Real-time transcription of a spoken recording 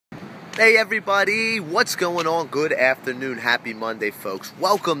Hey everybody, what's going on? Good afternoon, happy Monday folks.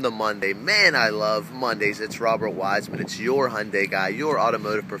 Welcome to Monday. Man, I love Mondays. It's Robert Wiseman. It's your Hyundai guy, your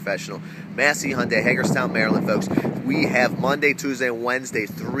automotive professional. Massey Hyundai, Hagerstown, Maryland folks. We have Monday, Tuesday, and Wednesday,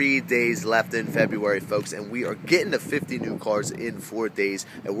 3 days left in February folks, and we are getting to 50 new cars in 4 days,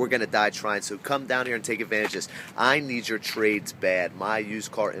 and we're going to die trying. So come down here and take advantage of this. I need your trades bad. My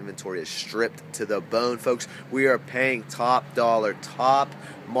used car inventory is stripped to the bone folks. We are paying top dollar, top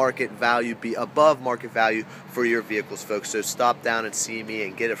market value, be above market value for your vehicles folks. So stop down and see me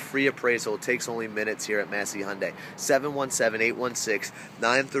and get a free appraisal. It takes only minutes here at Massey Hyundai.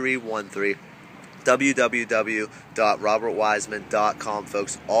 717-816-9313. www.robertwiseman.com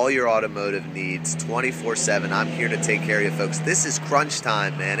folks. All your automotive needs 24/7. I'm here to take care of you folks. This is crunch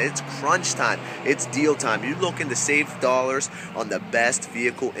time, man. It's crunch time. It's deal time. You're looking to save dollars on the best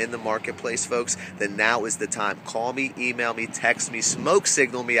vehicle in the marketplace folks, then now is the time. Call me, email me, text me, smoke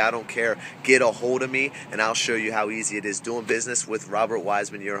signal me, I don't care. Get a hold of me and I'll show you how easy it is doing business with Robert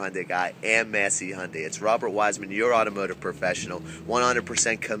Wiseman, your Hyundai guy, and Massey Hyundai. It's Robert Wiseman, your automotive professional,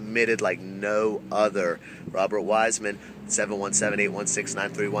 100% committed like no other. Robert Wiseman,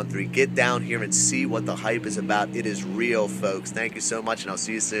 717-816-9313. Get down here and see what the hype is about. It is real, folks. Thank you so much, and I'll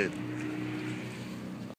see you soon.